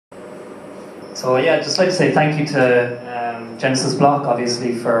So yeah, I'd just like to say thank you to Genesis Block,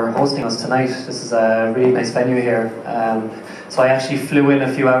 obviously, for hosting us tonight. This is a really nice venue here. So I actually flew in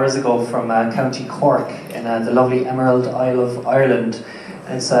a few hours ago from County Cork in the lovely Emerald Isle of Ireland.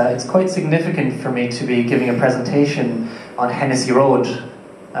 And it's quite significant for me to be giving a presentation on Hennessy Road.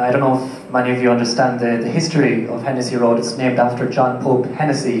 I don't know if many of you understand the history of Hennessy Road. It's named after John Pope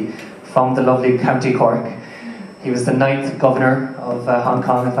Hennessy from the lovely County Cork. He was the 9th governor of Hong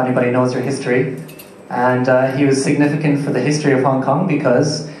Kong, if anybody knows your history. And he was significant for the history of Hong Kong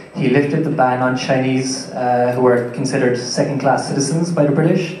because he lifted the ban on Chinese who were considered second-class citizens by the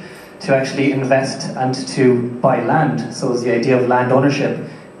British to actually invest and to buy land. So it was the idea of land ownership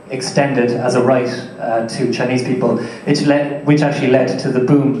extended as a right to Chinese people, which actually led to the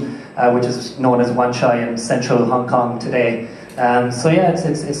boom, which is known as Wan Chai in central Hong Kong today. So yeah,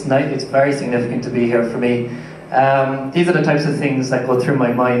 it's very significant to be here for me. These are the types of things that go through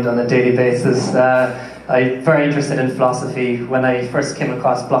my mind on a daily basis. I'm very interested in philosophy. When I first came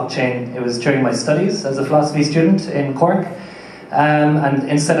across blockchain, it was during my studies as a philosophy student in Cork. And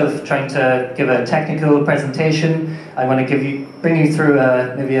instead of trying to give a technical presentation, I want to bring you through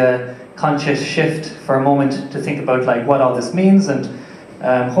maybe a conscious shift for a moment to think about like what all this means, and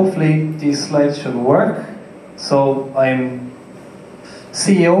hopefully these slides should work. So I'm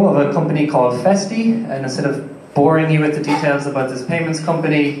CEO of a company called Festy, and instead of boring you with the details about this payments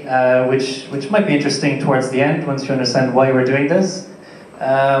company, which might be interesting towards the end once you understand why we're doing this,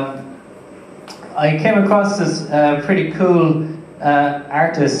 I came across this pretty cool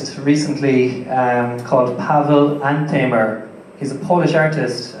artist recently called Paweł Antemer. He's a Polish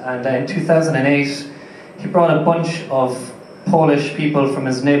artist, and in 2008 he brought a bunch of Polish people from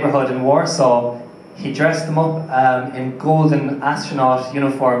his neighborhood in Warsaw. He dressed them up in golden astronaut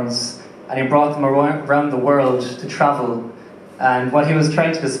uniforms, and he brought them around the world to travel. And what he was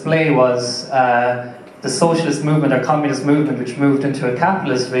trying to display was the socialist movement or communist movement, which moved into a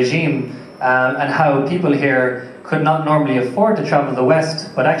capitalist regime, and how people here could not normally afford to travel to the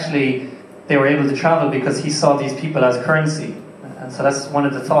West, but actually they were able to travel because he saw these people as currency. And so that's one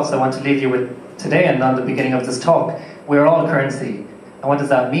of the thoughts I want to leave you with today and on the beginning of this talk. We're all currency. And what does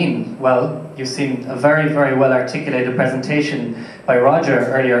that mean? Well, you've seen a very, very well articulated presentation by Roger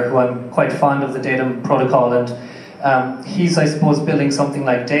earlier, who I'm quite fond of the datum protocol, and he's, I suppose, building something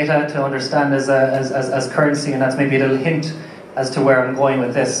like data to understand as currency, and that's maybe a little hint as to where I'm going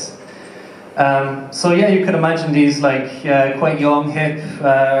with this. So yeah, you could imagine these like quite young, hip,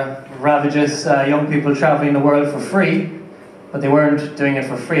 ravageous young people traveling the world for free, but they weren't doing it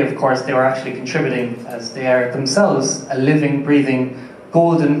for free, of course. They were actually contributing, as they are themselves a living, breathing,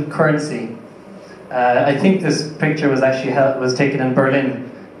 golden currency. I think this picture was actually taken in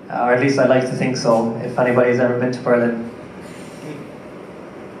Berlin, or at least I like to think so, if anybody's ever been to Berlin.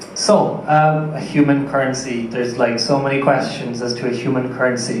 So, a human currency. There's like so many questions as to a human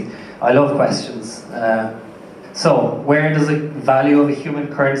currency. I love questions. So, where does the value of a human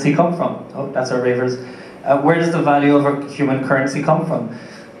currency come from? Oh, that's our ravers. Where does the value of a human currency come from?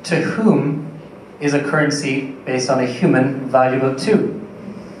 To whom is a currency based on a human valuable to?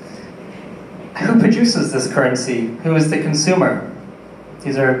 Who produces this currency? Who is the consumer?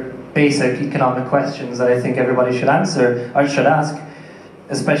 These are basic economic questions that I think everybody should answer, or should ask,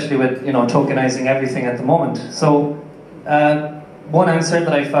 especially with tokenizing everything at the moment. So one answer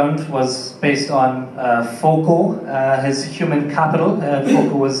that I found was based on Foucault, his human capital.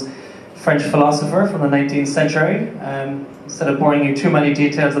 Foucault was a French philosopher from the 19th century. Instead of boring you too many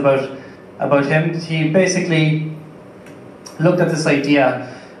details about him, he basically looked at this idea,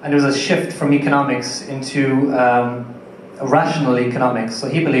 and there was a shift from economics into rational economics. So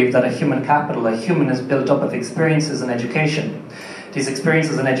he believed that a human capital, a human, is built up of experiences and education. These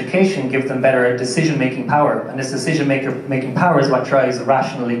experiences and education give them better decision-making power, and this decision-making power is what drives a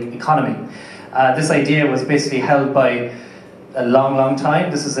rational economy. This idea was basically held by a long, long time.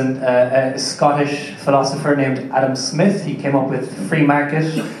 This is a Scottish philosopher named Adam Smith. He came up with free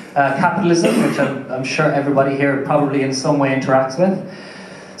market capitalism, which I'm sure everybody here probably in some way interacts with.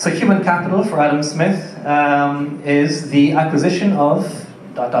 So human capital for Adam Smith is the acquisition of ...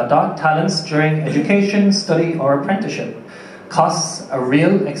 talents during education, study, or apprenticeship. Costs a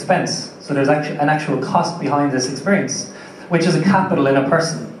real expense. So there's an actual cost behind this experience, which is a capital in a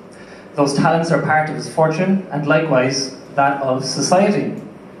person. Those talents are part of his fortune, and likewise that of society.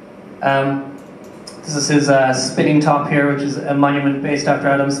 This is his spinning top here, which is a monument based after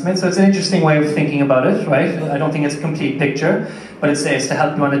Adam Smith. So it's an interesting way of thinking about it, right? I don't think it's a complete picture, but it's to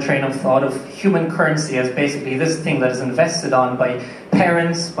help you on a train of thought of human currency as basically this thing that is invested on by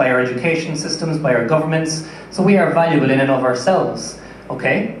parents, by our education systems, by our governments. So we are valuable in and of ourselves,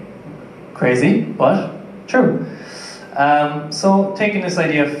 okay? Crazy, but true. So taking this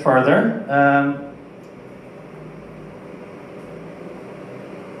idea further,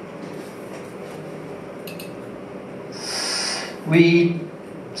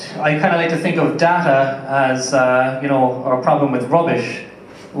 I kind of like to think of data as, our problem with rubbish.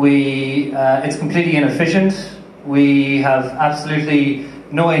 It's completely inefficient. We have absolutely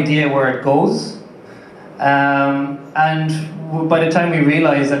no idea where it goes. And by the time we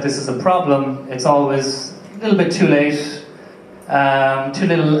realize that this is a problem, it's always a little bit too late, too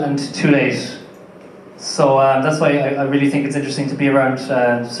little and too late. So that's why I really think it's interesting to be around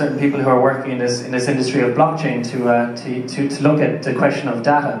certain people who are working in this industry of blockchain to look at the question of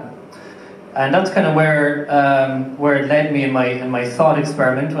data. And that's kind of where it led me in my thought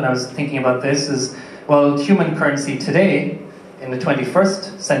experiment when I was thinking about this is, well, human currency today, in the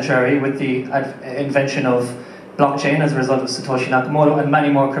 21st century, with the invention of blockchain as a result of Satoshi Nakamoto and many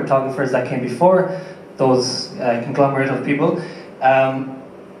more cryptographers that came before, those conglomerate of people,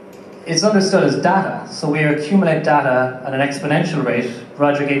 it's understood as data. So we accumulate data at an exponential rate.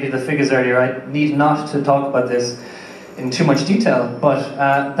 Roger gave you the figures earlier. I need not to talk about this in too much detail, but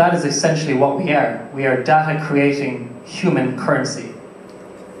that is essentially what we are. We are data creating human currency.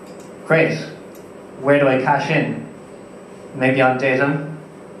 Great. Where do I cash in? Maybe on datum.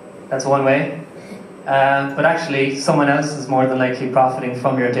 That's one way. But actually, someone else is more than likely profiting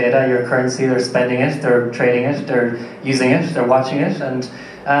from your data, your currency. They're spending it, they're trading it, they're using it, they're watching it, and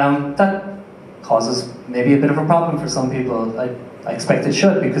that causes maybe a bit of a problem for some people. I expect it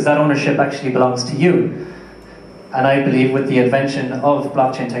should, because that ownership actually belongs to you. And I believe with the invention of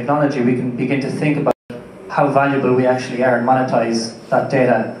blockchain technology, we can begin to think about how valuable we actually are and monetize that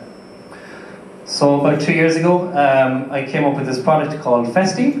data. So about 2 years ago, I came up with this product called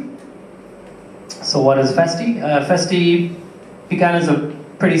Festy. So what is Festy? Festy began as a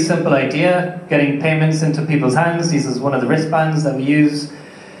pretty simple idea, getting payments into people's hands. This is one of the wristbands that we use.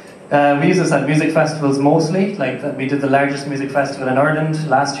 We use this at music festivals mostly. Like we did the largest music festival in Ireland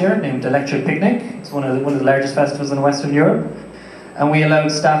last year, named Electric Picnic. It's one of the largest festivals in Western Europe. And we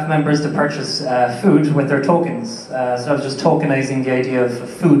allowed staff members to purchase food with their tokens. So that was just tokenizing the idea of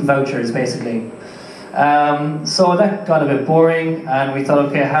food vouchers, basically. So that got a bit boring, and we thought,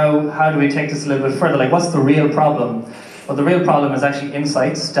 okay, how do we take this a little bit further? Like, what's the real problem? Well, the real problem is actually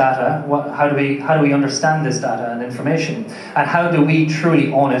insights, data. How do we understand this data and information? And how do we truly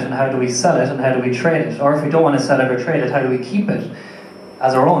own it, and how do we sell it, and how do we trade it? Or if we don't want to sell it or trade it, how do we keep it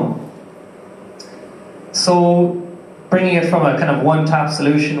as our own? So bringing it from a kind of one-tap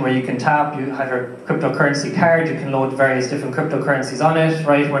solution where you can tap, you have your cryptocurrency card, you can load various different cryptocurrencies on it,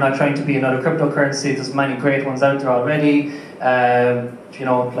 right? We're not trying to be another cryptocurrency. There's many great ones out there already,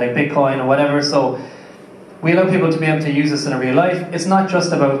 like Bitcoin or whatever. So we allow people to be able to use this in a real life. It's not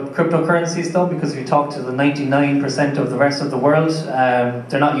just about cryptocurrencies though, because if you talk to the 99% of the rest of the world,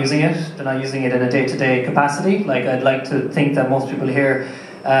 they're not using it. They're not using it in a day-to-day capacity. Like, I'd like to think that most people here,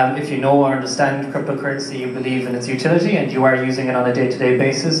 if you know or understand cryptocurrency, you believe in its utility and you are using it on a day-to-day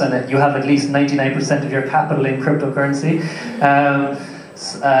basis, and that you have at least 99% of your capital in cryptocurrency.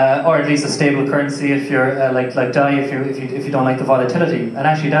 Or at least a stable currency if you're like DAI, if you don't like the volatility. And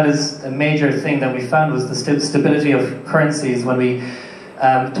actually that is a major thing that we found, was the stability of currencies when we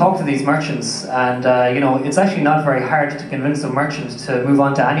talk to these merchants. And it's actually not very hard to convince a merchant to move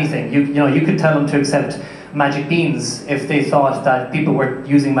on to anything. You could tell them to accept magic beans if they thought that people were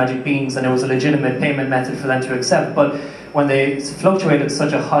using magic beans and it was a legitimate payment method for them to accept. But when they fluctuate at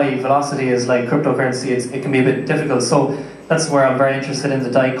such a high velocity as like cryptocurrency, it can be a bit difficult. So that's where I'm very interested in the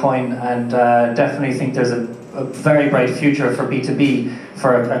DAI coin, and definitely think there's a very bright future for B2B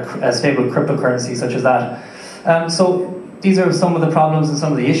for a stable cryptocurrency such as that. So these are some of the problems and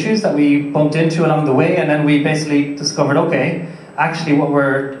some of the issues that we bumped into along the way, and then we basically discovered, okay, actually what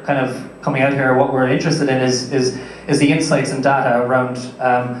we're kind of coming out here, what we're interested in is the insights and data around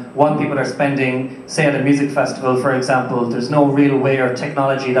what people are spending, say at a music festival, for example. There's no real way or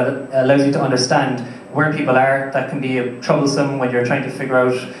technology that allows you to understand where people are. That can be troublesome when you're trying to figure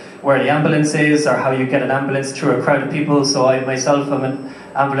out where the ambulance is or how you get an ambulance through a crowd of people. So I myself am an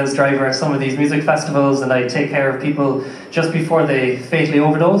ambulance driver at some of these music festivals, and I take care of people just before they fatally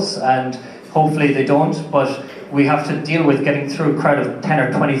overdose, and hopefully they don't, but we have to deal with getting through a crowd of 10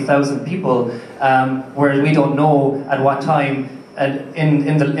 or 20,000 people, where we don't know at what time and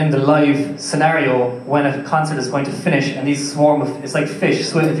in the live scenario when a concert is going to finish, and these swarm of, it's like fish,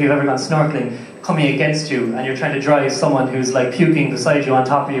 so if you've ever gone snorkeling, coming against you, and you're trying to drive someone who's like puking beside you on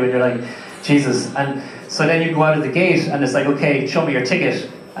top of you, and you're like, Jesus. And so then you go out of the gate and it's like, okay, show me your ticket.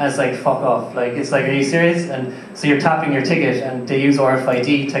 And it's like, fuck off. Like, it's like, are you serious? And so you're tapping your ticket, and they use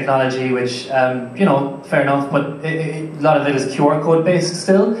RFID technology, which, you know, fair enough, but a lot of it is QR code based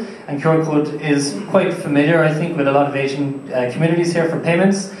still. And QR code is quite familiar, I think, with a lot of Asian communities here for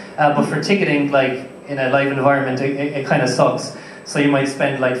payments. But for ticketing, like, in a live environment, it kind of sucks. So you might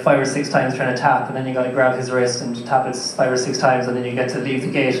spend like 5 or 6 times trying to tap, and then you got to grab his wrist and tap it 5 or 6 times, and then you get to leave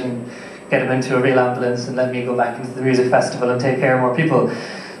the gate and get him into a real ambulance and let me go back into the music festival and take care of more people.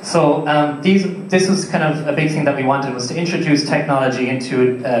 So this was kind of a big thing that we wanted, was to introduce technology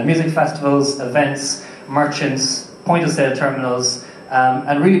into music festivals, events, merchants, point-of-sale terminals,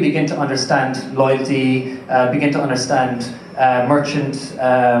 and really begin to understand loyalty, begin to understand merchant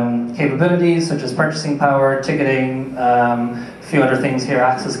capabilities such as purchasing power, ticketing, a few other things here,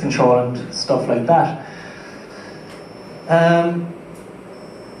 access control and stuff like that.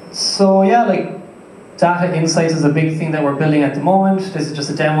 So yeah, like, data insights is a big thing that we're building at the moment. This is just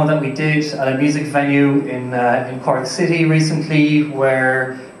a demo that we did at a music venue in Cork City recently,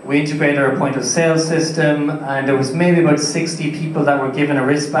 where we integrated our point of sale system, and there was maybe about 60 people that were given a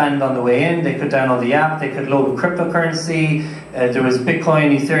wristband on the way in. They could download the app, they could load with cryptocurrency. There was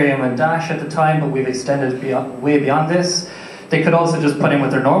Bitcoin, Ethereum and Dash at the time, but we've extended way beyond this. They could also just put in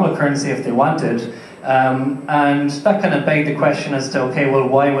with their normal currency if they wanted. And that kind of begged the question as to, okay, well,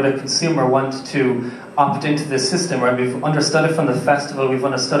 why would a consumer want to opt into this system? Right? We've understood it from the festival, we've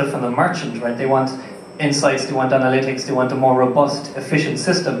understood it from the merchant, right? They want insights, they want analytics, they want a more robust, efficient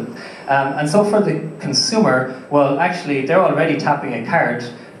system. And so for the consumer, well, actually, they're already tapping a card.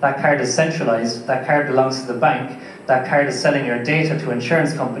 That card is centralized, that card belongs to the bank, that card is selling your data to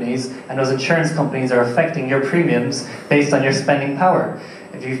insurance companies, and those insurance companies are affecting your premiums based on your spending power.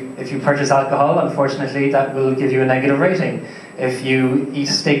 If you purchase alcohol, unfortunately, that will give you a negative rating. If you eat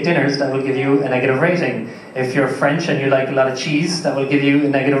steak dinners, that will give you a negative rating. If you're French and you like a lot of cheese, that will give you a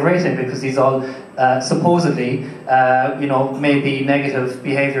negative rating, because these all supposedly, you know, may be negative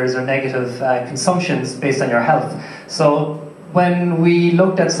behaviors or negative consumptions based on your health. So when we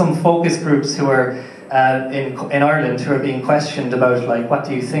looked at some focus groups who are in Ireland who are being questioned about, like, what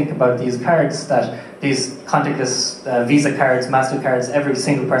do you think about these cards, that these contactless Visa cards, MasterCards, every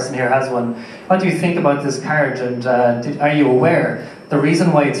single person here has one. What do you think about this card, and are you aware? The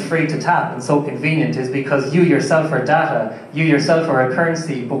reason why it's free to tap and so convenient is because you yourself are data, you yourself are a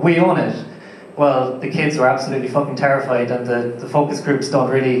currency, but we own it. Well, the kids were absolutely fucking terrified, and the focus groups don't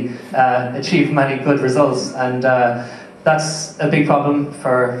really achieve many good results, and that's a big problem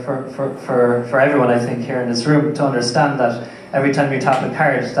for everyone, I think, here in this room, to understand that every time you tap a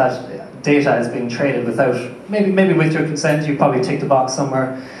card, that data is being traded without, maybe with your consent. You probably tick the box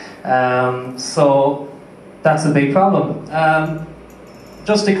somewhere. So that's a big problem.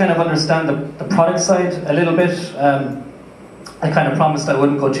 Just to kind of understand the product side a little bit, I kind of promised I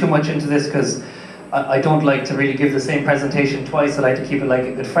wouldn't go too much into this, because I don't like to really give the same presentation twice. I like to keep it like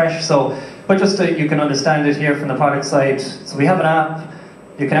a bit fresh. So, but just so you can understand it here from the product side. So we have an app.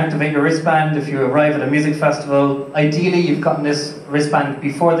 You can activate your wristband if you arrive at a music festival. Ideally, you've gotten this wristband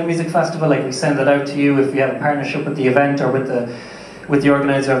before the music festival. Like, we send it out to you if we have a partnership with the event or with the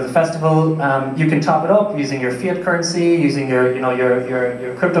organizer of the festival. You can top it up using your fiat currency, using your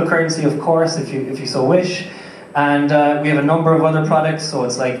cryptocurrency, of course, if you so wish. And we have a number of other products. So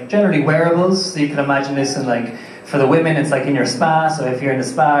it's like generally wearables. So you can imagine this in, like, for the women, it's like in your spa. So if you're in a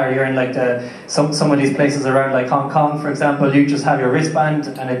spa, or you're in like some of these places around, like Hong Kong, for example, you just have your wristband,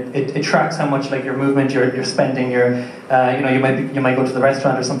 and it tracks how much, like, your movement you're spending. You might go to the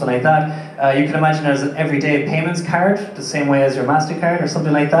restaurant or something like that. You can imagine there's an everyday payments card, the same way as your MasterCard or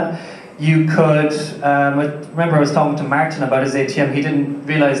something like that. You could, remember I was talking to Martin about his ATM. He didn't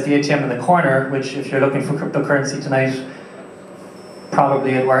realize the ATM in the corner, which, if you're looking for cryptocurrency tonight,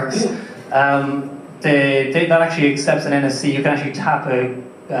 probably it works. That actually accepts an NFC. You can actually tap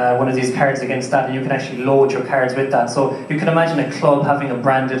one of these cards against that, and you can actually load your cards with that. So you can imagine a club having a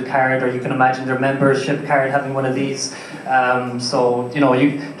branded card, or you can imagine their membership card having one of these. So,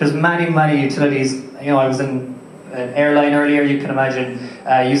 there's many utilities. I was in an airline earlier. You can imagine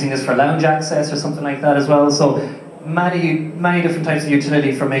using this for lounge access or something like that as well. So many different types of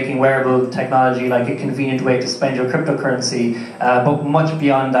utility for making wearable technology like a convenient way to spend your cryptocurrency, but much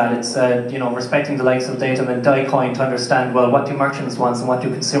beyond that. It's respecting the likes of Datum and Daicoin to understand, well, what do merchants want and what do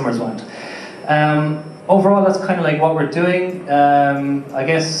consumers want. Overall, that's kind of like what we're doing. I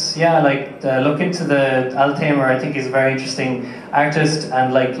guess, look into the Altamer. I think he's a very interesting artist,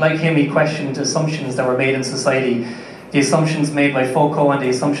 and like him, he questioned assumptions that were made in society. The assumptions made by Foucault and the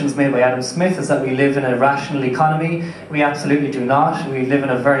assumptions made by Adam Smith is that we live in a rational economy. We absolutely do not. We live in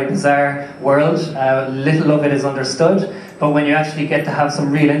a very bizarre world. Little of it is understood. But when you actually get to have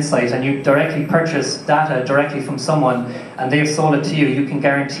some real insight and you directly purchase data directly from someone and they've sold it to you, you can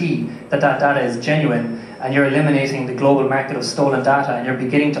guarantee that that data is genuine, and you're eliminating the global market of stolen data, and you're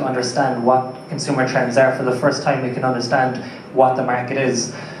beginning to understand what consumer trends are. For the first time, we can understand what the market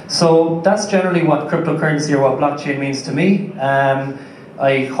is. So that's generally what cryptocurrency or what blockchain means to me.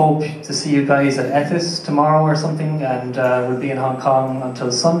 I hope to see you guys at Ethis tomorrow or something, and we'll be in Hong Kong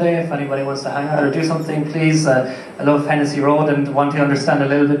until Sunday. If anybody wants to hang out or do something, please. I love Hennessy Road and want to understand a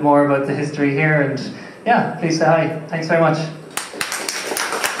little bit more about the history here, and yeah, please say hi. Thanks very much.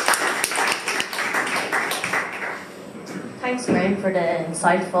 Thanks, Graham, for the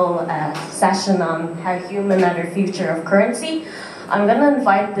insightful session on how human are the future of currency. I'm going to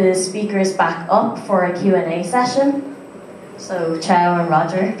invite the speakers back up for a Q&A session. So, Chow and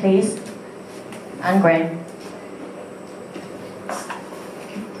Roger, please. And Graham.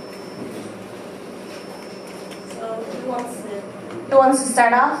 So, who wants to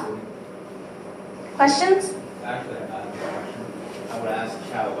start off? Questions? Actually, I have a question. I want to ask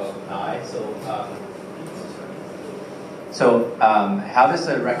Chow about DAI. So, how does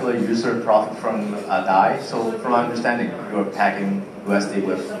a regular user profit from DAI? So, from my understanding, you're packing USD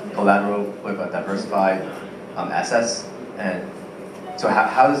with collateral with a diversified assets. And so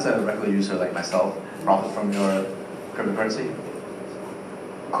how does a regular user like myself profit from your cryptocurrency?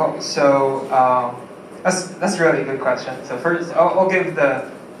 Cool. So that's really a good question. So first, I'll give the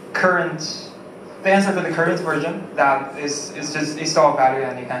answer for the current version. That is just a store value,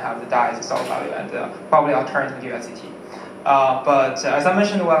 and you can have the DAI as a store value, and probably alternative USDT. But as I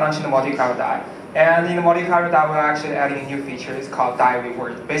mentioned, we're launching the multi-cloud DAI. And in the multi-cloud DAI, we're actually adding a new feature. It's called DAI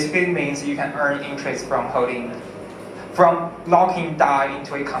Reward. Basically, it means you can earn interest from locking DAI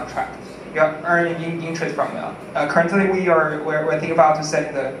into a contract. You're earning interest from it. Currently, we're thinking about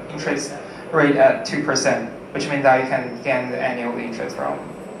setting the interest rate at 2%, which means that you can gain the annual interest from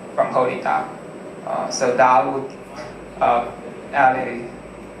holding DAI. So that would add an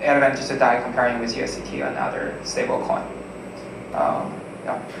advantage to DAI comparing with USDT and other stable coin.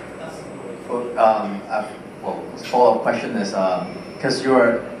 Yeah. Well, follow-up question is because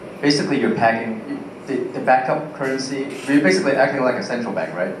you're pegging the backup currency. You're basically acting like a central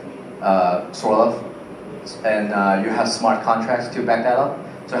bank, right? Sort of, and you have smart contracts to back that up.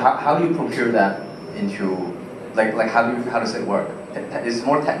 So how do you procure that into like how does it work? It's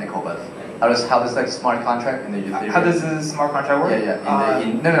more technical, but how does like smart contract in the Ethereum? How does the smart contract work? Yeah.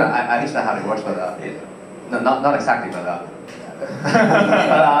 I understand how it works, but no, not exactly, but.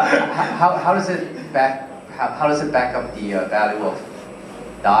 How does it back up the value of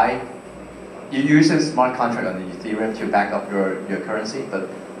DAI? You use a smart contract on the Ethereum to back up your currency, but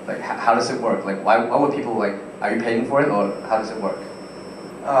like how does it work? Like why would people like? Are you paying for it, or how does it work?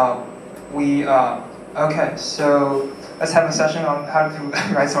 Okay. So let's have a session on how to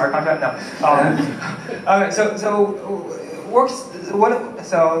write smart contract. No. Okay. So works.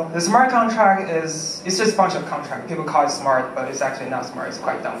 So the smart contract it's just a bunch of contracts. People call it smart, but it's actually not smart. It's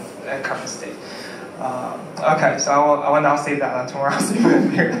quite dumb at current state. Okay, so I will now save that on tomorrow's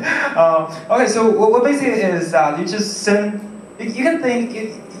here. Okay, so what basically is that you just send. You can think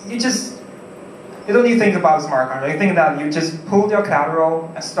you don't need to think about smart contract. You think that you just pull your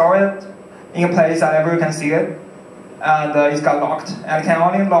collateral and store it in a place that everyone can see it, and it's got locked, and it can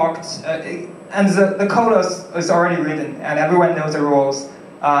only locked. And the code is already written, and everyone knows the rules,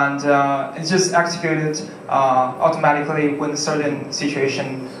 and it's just executed automatically when a certain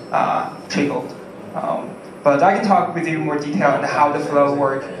situation triggered. But I can talk with you more detail on how the flow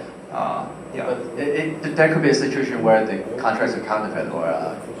works. Yeah. But there could be a situation where the contracts are counterfeit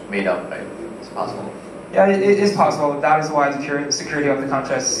or made up, right? It's possible. Yeah, it is possible. That is why the security of the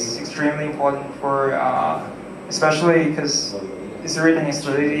contracts is extremely important for, especially because it's written in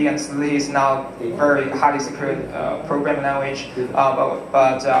Solidity, and Solidity is now very highly secured programming language.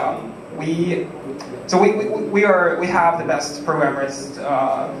 We have the best programmers,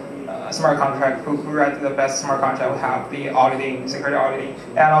 smart contract who write the best smart contract. We have the auditing, security auditing,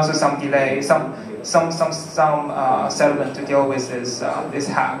 and also some delay, some settlement to deal with this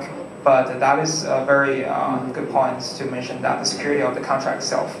hack. But that is a very good point to mention that the security of the contract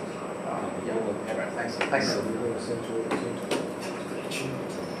itself. Thanks.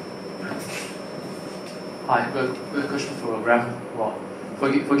 Hi, I have a question for Graham. Well,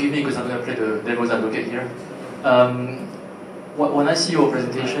 forgive me because I'm going to play the devil's advocate here. When I see your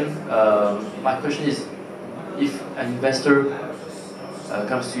presentation, my question is, if an investor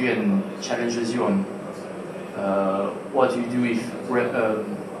comes to you and challenges you on what do you do if a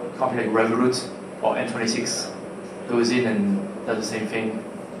company like Revolut or N26 goes in and does the same thing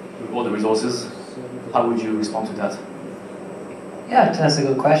with all the resources, how would you respond to that? Yeah, that's a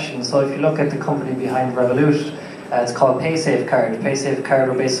good question. So if you look at the company behind Revolut, it's called PaySafeCard. PaySafeCard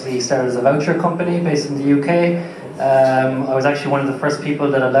were basically started as a voucher company based in the UK. I was actually one of the first people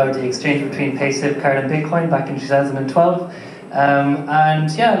that allowed the exchange between PaySafeCard and Bitcoin back in 2012.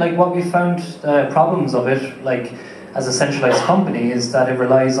 And yeah, like what we found problems of it, like as a centralized company, is that it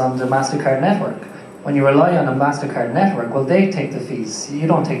relies on the MasterCard network. When you rely on a MasterCard network, well, they take the fees. You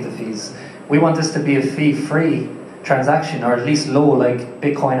don't take the fees. We want this to be a fee-free transaction, or at least low, like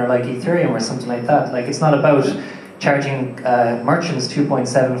Bitcoin or like Ethereum or something like that. Like, it's not about charging merchants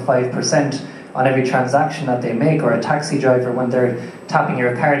 2.75% on every transaction that they make, or a taxi driver when they're tapping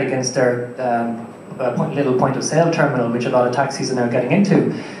your card against their little point of sale terminal, which a lot of taxis are now getting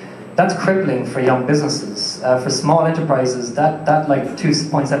into. That's crippling for young businesses. For small enterprises, that like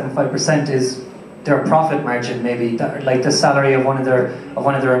 2.75% is their profit margin, maybe like the salary of one of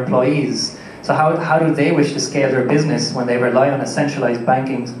their employees. So how do they wish to scale their business when they rely on a centralized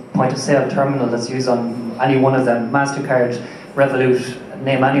banking point of sale terminal that's used on any one of them, MasterCard, Revolut,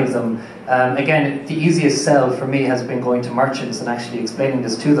 name any of them? Again, the easiest sell for me has been going to merchants and actually explaining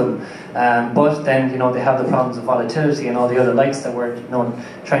this to them. But then, they have the problems of volatility and all the other likes that we're,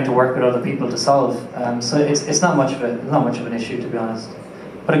 trying to work with other people to solve. So it's not much of an issue, to be honest.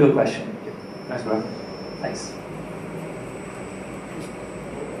 But a good question. Thanks, bro. Thanks.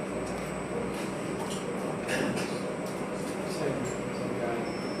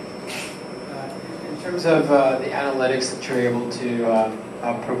 In terms of the analytics that you're able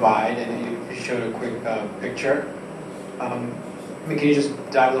to provide, and you showed a quick picture, can you just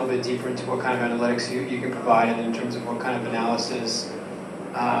dive a little bit deeper into what kind of analytics you can provide, and in terms of what kind of analysis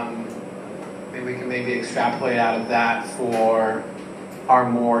maybe we can extrapolate out of that for our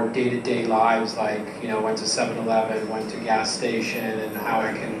more day-to-day lives, like, went to 7-Eleven, went to gas station, and how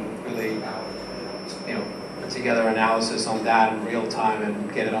I can really, put together analysis on that in real time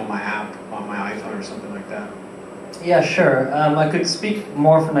and get it on my app, on my iPhone or something like that. Yeah, sure. I could speak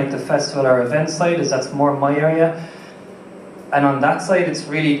more from like the festival or event side, as that's more my area. And on that side, it's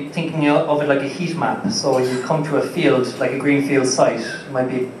really thinking of it like a heat map. So you come to a field, like a greenfield site, it might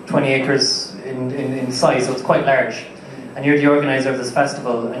be 20 acres in size, so it's quite large. And you're the organizer of this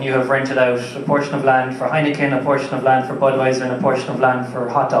festival, and you have rented out a portion of land for Heineken, a portion of land for Budweiser, and a portion of land for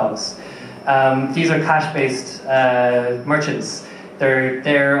hot dogs. These are cash-based merchants. They're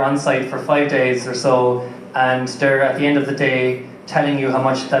there on site for 5 days or so, and they're at the end of the day telling you how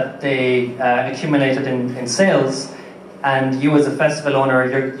much that they accumulated in sales, and you as a festival owner,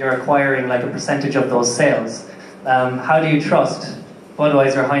 you're acquiring like a percentage of those sales. How do you trust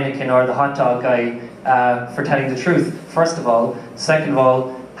Budweiser, Heineken, or the hot dog guy for telling the truth, first of all? Second of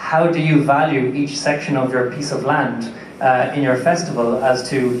all, how do you value each section of your piece of land in your festival as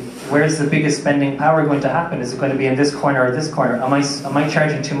to where's the biggest spending power going to happen? Is it going to be in this corner or this corner? Am I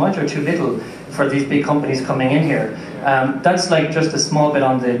charging too much or too little for these big companies coming in here? That's like just a small bit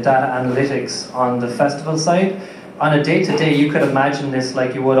on the data analytics on the festival side. On a day-to-day, you could imagine this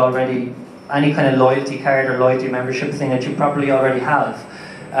like you would already any kind of loyalty card or loyalty membership thing that you probably already have.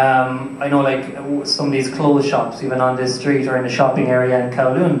 I know like some of these clothes shops, even on this street or in a shopping area in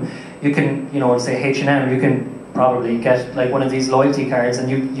Kowloon, you can, say H&M, you can probably get like one of these loyalty cards, and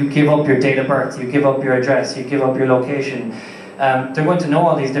you give up your date of birth, you give up your address, you give up your location. They're going to know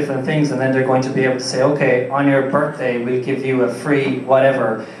all these different things, and then they're going to be able to say, okay, on your birthday we'll give you a free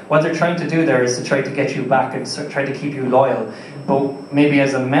whatever. What they're trying to do there is to try to get you back and try to keep you loyal. But maybe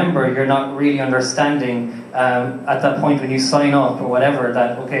as a member, you're not really understanding at that point when you sign up or whatever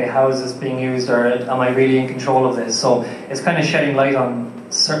that, okay, how is this being used, or am I really in control of this? So it's kind of shedding light on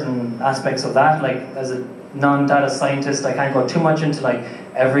certain aspects of that. Like, as a non-data scientist, I can't go too much into like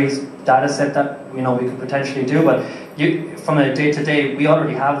every data set that we could potentially do, but from a day-to-day, we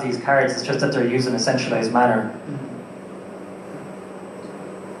already have these cards. It's just that they're used in a centralized manner.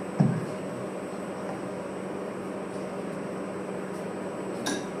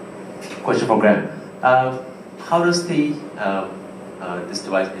 Question for Graham. How does this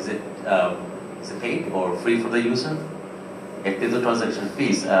device, is it paid or free for the user? If there's a transaction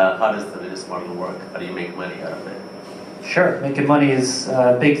fees, how does the business model work? How do you make money out of it? Sure, making money is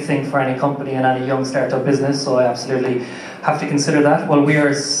a big thing for any company and any young startup business, so I absolutely have to consider that. Well, we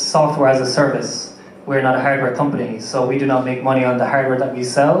are software as a service. We're not a hardware company, so we do not make money on the hardware that we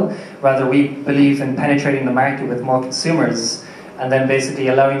sell. Rather, we believe in penetrating the market with more consumers, and then basically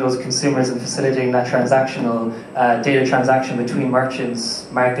allowing those consumers and facilitating that transactional data transaction between merchants,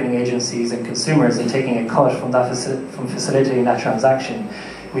 marketing agencies, and consumers, and taking a cut from that from facilitating that transaction.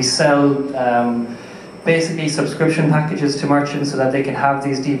 We sell basically subscription packages to merchants so that they can have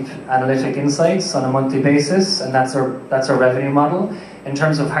these deep analytic insights on a monthly basis, and that's our revenue model. In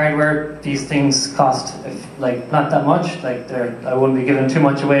terms of hardware, these things cost not that much. I won't be giving too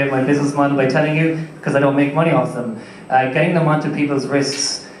much away of my business model by telling you, because I don't make money off them. Getting them onto people's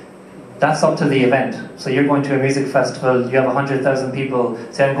wrists, that's up to the event. So you're going to a music festival, you have 100,000 people.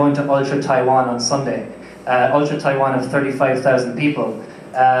 Say I'm going to Ultra Taiwan on Sunday. Ultra Taiwan have 35,000 people.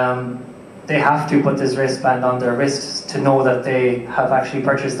 They have to put this wristband on their wrists to know that they have actually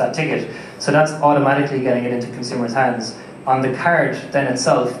purchased that ticket. So that's automatically getting it into consumers' hands. On the card then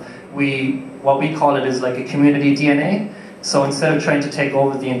itself, what we call it is like a community DNA. So instead of trying to take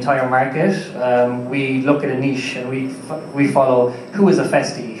over the entire market, we look at a niche and we follow who is a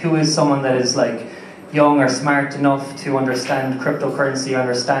Festy, who is someone that is like young or smart enough to understand cryptocurrency,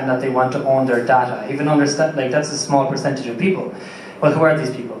 understand that they want to own their data, even understand, that's a small percentage of people. Well, who are these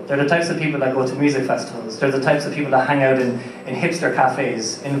people? They're the types of people that go to music festivals. They're the types of people that hang out in hipster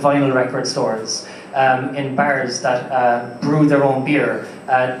cafes, in vinyl record stores, in bars that brew their own beer,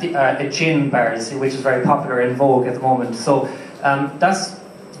 gin bars, which is very popular in vogue at the moment. So that's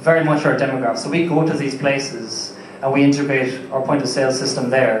very much our demographic. So we go to these places and we integrate our point of sale system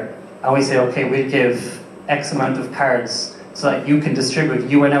there, and we say, okay, we'll give X amount of cards so that you can distribute.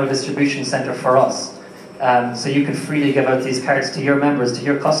 You are now a distribution center for us. So you can freely give out these cards to your members, to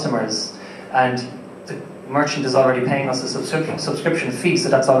your customers, and the merchant is already paying us a subscription fee, so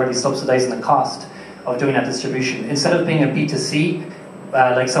that's already subsidizing the cost of doing that distribution. Instead of being a B2C,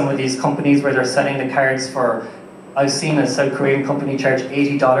 like some of these companies where they're selling the cards for, I've seen a South Korean company charge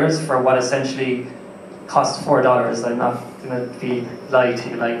 $80 for what essentially costs $4. I'm not going to be lied to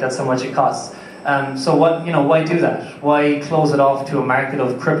you, that's how much it costs. So why do that? Why close it off to a market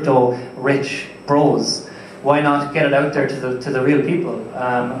of crypto-rich bros? Why not get it out there to the real people?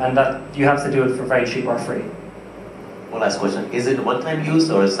 And that you have to do it for very cheap or free. One last question: is it one-time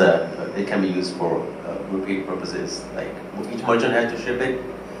use, or is it can be used for repeat purposes? Like each merchant has to ship it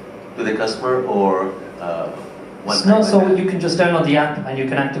to the customer, or one time? No, so you can just download the app and you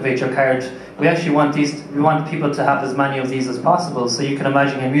can activate your card. We actually want we want people to have as many of these as possible. So you can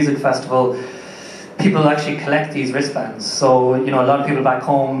imagine a music festival, people actually collect these wristbands. So a lot of people back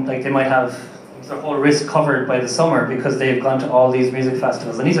home, they might have their whole wrist covered by the summer because they've gone to all these music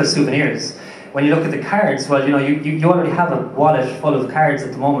festivals, and these are souvenirs. When you look at the cards, well, you already have a wallet full of cards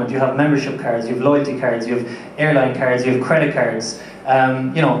at the moment. You have membership cards, you have loyalty cards, you have airline cards, you have credit cards.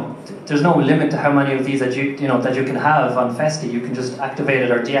 There's no limit to how many of these that you can have on Festy. You can just activate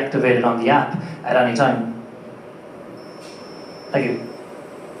it or deactivate it on the app at any time. Thank you.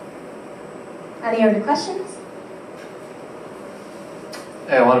 Any other questions?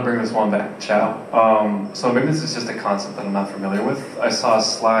 Hey, I want to bring this one back, Chow. So maybe this is just a concept that I'm not familiar with. I saw a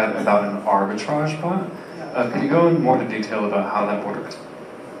slide about an arbitrage bot. Could you go in more into detail about how that worked?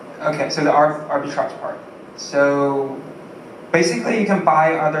 Okay, so the arbitrage part. So basically, you can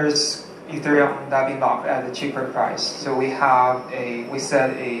buy others Ethereum that have been locked at a cheaper price. So we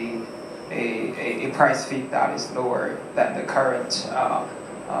set a price fee that is lower than the current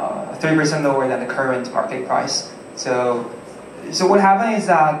 3% lower than the current market price. So what happened is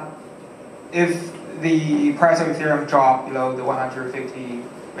that if the price of Ethereum dropped below the 150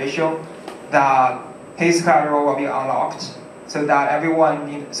 ratio, that his collateral will be unlocked, so that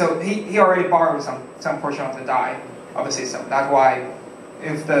everyone. So he already borrowed some portion of the DAI of the system. That's why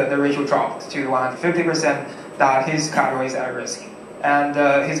if the ratio dropped to 150%, that his collateral is at risk, and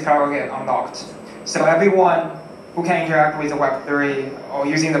his collateral get unlocked. So everyone who can interact with the Web3 or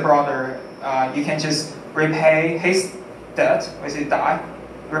using the broader, you can just repay his debt with his DAI,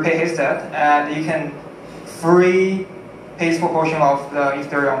 repay his debt, and you can free his proportion of the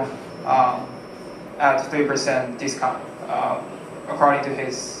Ethereum at 3% discount according to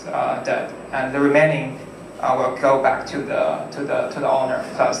his debt, and the remaining will go back to the owner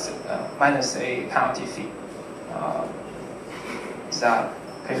plus minus a penalty fee. Is that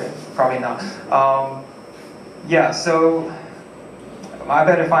clear? Probably not. Yeah, so I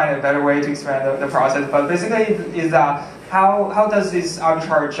better find a better way to explain the process. But basically, is that how does this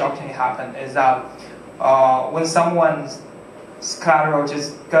arbitrage opportunity happen? Is that when someone's collateral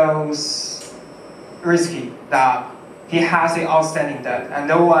just goes risky, that he has an outstanding debt and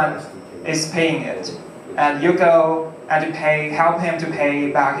no one is paying it, and you go and help him to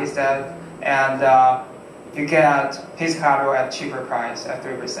pay back his debt, and you get his collateral at cheaper price at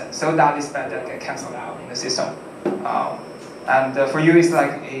 3%. So that is bad debt get cancelled out in the system. And for you, it's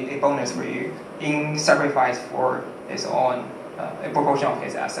like a bonus for you in sacrifice for his own a proportion of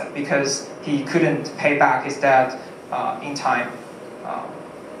his asset, because he couldn't pay back his debt in time.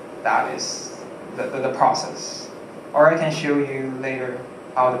 That is the process. Or I can show you later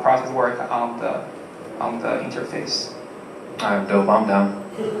how the process works on the interface. Alright, dope, I'm down.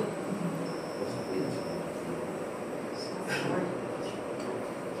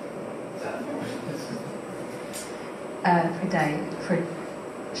 For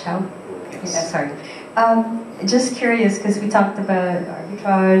Xiao? Yes. Yeah, sorry. Just curious, because we talked about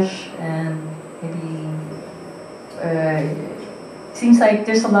arbitrage and maybe seems like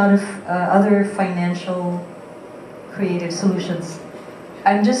there's a lot of other financial creative solutions.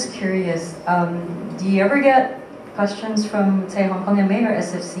 I'm just curious, do you ever get questions from, say, Hong Kong MA or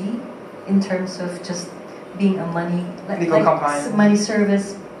SFC in terms of just being a money, like money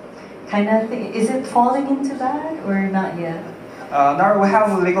service kind of thing? Is it falling into that or not yet? Now we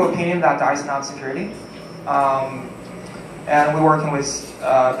have a legal opinion that DAI is not security. And we're working with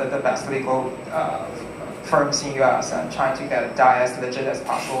the best legal firms in US and trying to get DAI as legit as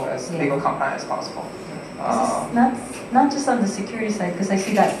possible, as legal compliant as possible. Not just on the security side, because I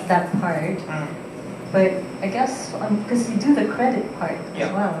see that part, but I guess because you do the credit part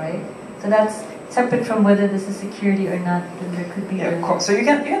as well, right? So that's separate from whether this is security or not. Then there could be. Yeah, of course. So you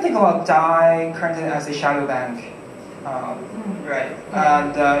can think about DAI currently as a shadow bank, right? Yeah.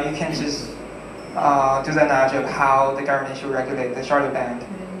 And you can just do the analogy of how the government should regulate the shadow bank,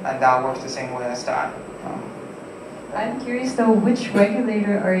 and that works the same way as DAI. I'm curious though, which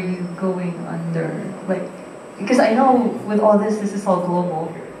regulator are you going under? Like, because I know with all this is all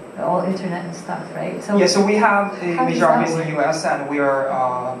global, all internet and stuff, right? So yeah, so we have a major office in the US, and we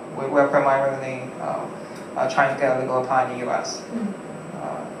are primarily trying to get a legal opinion in the US,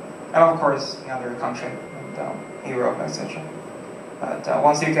 and of course in other countries, and Europe, etc. But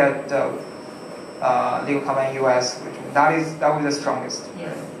once you get legal opinion in the US, that will be the strongest.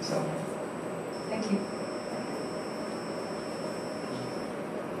 Yeah. So. Thank you.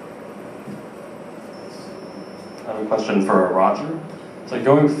 I have a question for Roger. So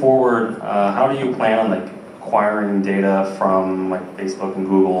going forward, how do you plan on like acquiring data from like Facebook and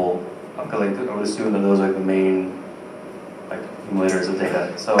Google? Because like, I would assume that those are the main like accumulators of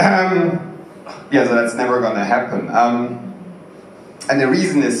data. So yeah, so that's never going to happen. And the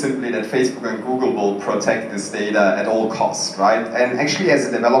reason is simply that Facebook and Google will protect this data at all costs, right? And actually, as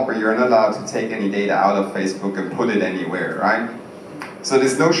a developer, you're not allowed to take any data out of Facebook and put it anywhere, right? So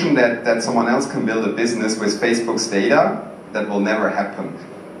this notion that someone else can build a business with Facebook's data, that will never happen.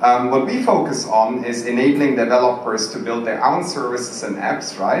 What we focus on is enabling developers to build their own services and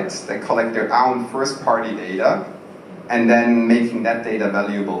apps, right? They collect their own first-party data, and then making that data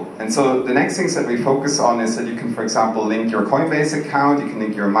valuable. And so the next things that we focus on is that you can, for example, link your Coinbase account, you can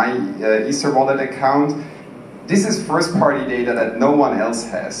link your My Ether wallet account. This is first-party data that no one else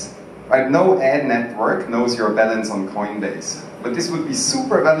has. Right? No ad network knows your balance on Coinbase. But this would be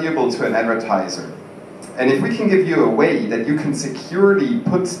super valuable to an advertiser. And if we can give you a way that you can securely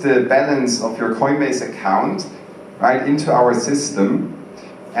put the balance of your Coinbase account right into our system,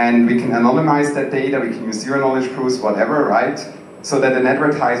 and we can anonymize that data, we can use zero-knowledge proofs, whatever, right? So that an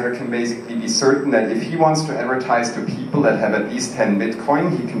advertiser can basically be certain that if he wants to advertise to people that have at least 10 Bitcoin,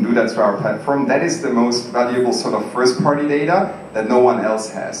 he can do that through our platform. That is the most valuable sort of first-party data that no one else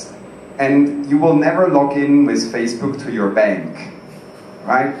has. And you will never log in with Facebook to your bank,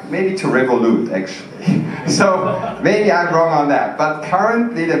 right? Maybe to Revolut, actually. So maybe I'm wrong on that. But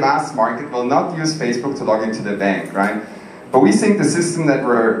currently the mass market will not use Facebook to log into the bank, right? But we think the system that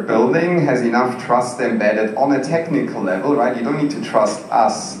we're building has enough trust embedded on a technical level, right? You don't need to trust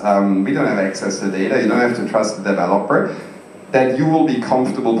us. We don't have access to the data. You don't have to trust the developer. That you will be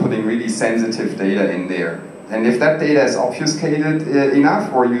comfortable putting really sensitive data in there. And if that data is obfuscated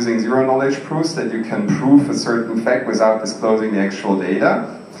enough, or using zero-knowledge proofs that you can prove a certain fact without disclosing the actual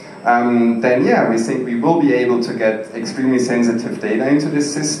data, then yeah, we think we will be able to get extremely sensitive data into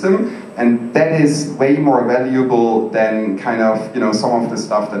this system, and that is way more valuable than kind of, you know, some of the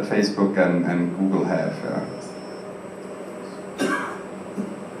stuff that Facebook and Google have.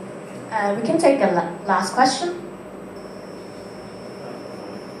 We can take a last question.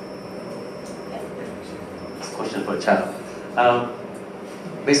 Question for Chao.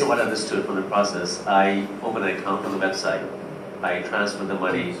 Based on what I understood from the process, I open an account on the website, I transfer the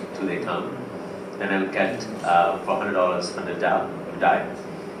money to the account, then I'll get for $100 from the DAI,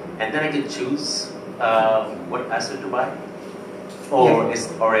 and then I can choose what asset to buy, or it's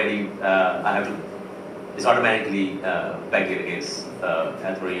already it's automatically pegged against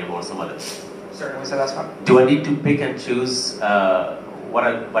Ethereum or some other. Sorry, what's the last one? Do I need to pick and choose what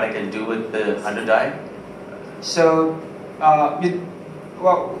I can do with the 100 DAI? So,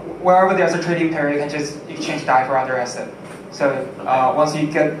 wherever there's a trading pair, you can just exchange DAI for other asset. So once you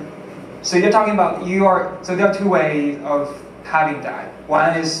get So you're talking about so there are two ways of having DAI.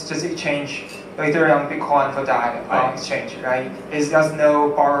 One is just exchange Ethereum, Bitcoin for DAI exchange, right? There's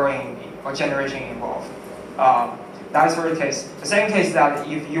no borrowing or generation involved. That is for the case. The second case is that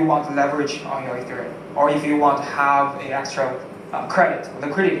if you want to leverage on your Ethereum, or if you want to have an extra credit,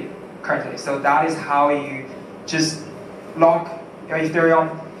 liquidity currently, so that is how you just lock your Ethereum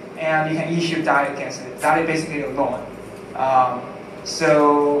and you can issue DAI against it. That is basically a loan.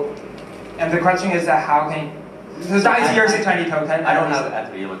 And the question is that how can, so DAI is ERC20 token. I don't have an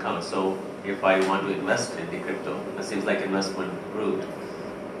Ethereum account, so if I want to invest in the crypto, that seems like investment route.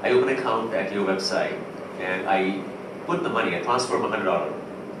 I open an account at your website and I put the money, I transfer $100,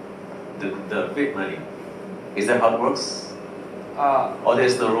 the fiat money. Is that how it works? Or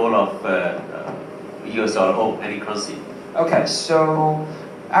there's the role of US dollar or any currency? Okay, so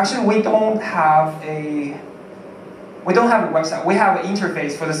actually we don't have a website. We have an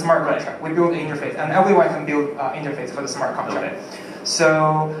interface for the smart contract. We build an interface, and everyone can build an interface for the smart contract. Okay.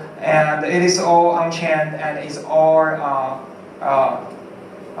 So, and it is all on-chain, and it's all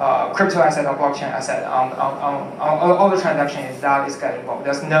crypto asset or blockchain asset on all the transactions that is getting involved.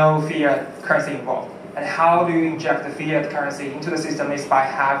 There's no fiat currency involved. And how do you inject the fiat currency into the system is by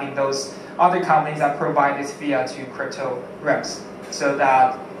having those other companies that provide this fiat to crypto reps, so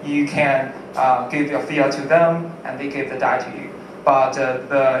that you can give your fiat to them and they give the DAI to you. But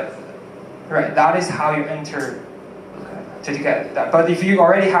that is how you enter to get that. But if you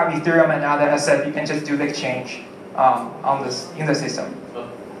already have Ethereum and other assets, you can just do the exchange in the system.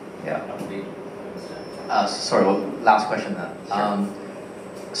 Yeah. Sorry, last question then. Sure.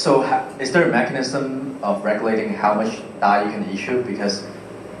 So is there a mechanism of regulating how much DAI you can issue? Because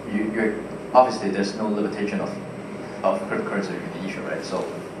you're obviously there's no limitation of cryptocurrency you can issue, right? So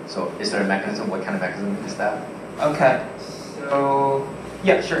is there a mechanism? What kind of mechanism is that? Okay. So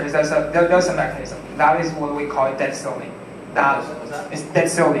yeah, sure. There's a mechanism. That is what we call debt ceiling. That is debt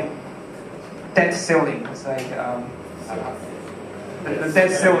ceiling. Debt ceiling. It's like the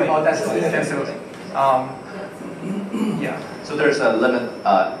debt ceiling. Oh, that's debt ceiling. Yeah. So there's a limit,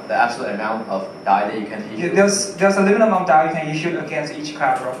 the absolute amount of DAI that you can issue? There's a limit amount of DAI you can issue against each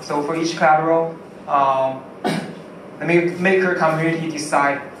collateral. So for each collateral, the maker community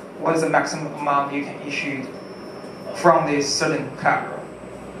decide what is the maximum amount you can issue from this certain collateral.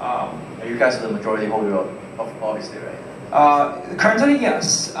 You guys are the majority holder of obviously, right? Currently,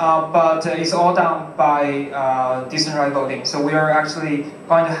 yes, but it's all done by decentralized voting. So we are actually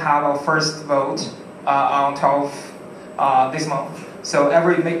going to have our first vote on 12th this month. So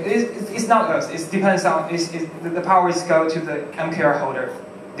it's not us. It depends on the powers go to the MKR holder.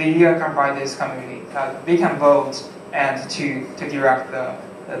 They can provide this community. They can vote and to direct the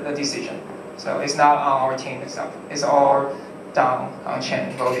decision. So it's not on our team itself. It's all done on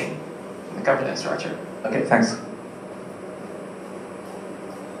chain voting, the governance structure. Okay, thanks.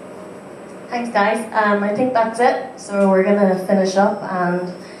 Thanks, guys. I think that's it. So we're gonna finish up,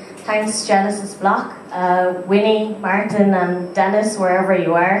 and thanks Genesis Block, Winnie, Martin, and Dennis, wherever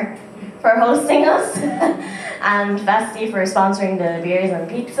you are, for hosting us, and Festy for sponsoring the beers and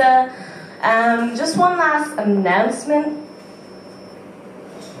pizza. Just one last announcement.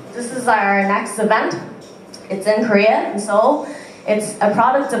 This is our next event. It's in Korea, in Seoul. It's a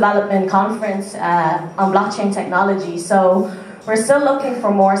product development conference on blockchain technology. So we're still looking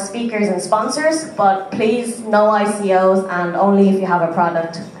for more speakers and sponsors, but please no ICOs and only if you have a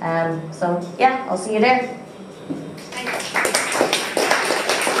product. So yeah, I'll see you there.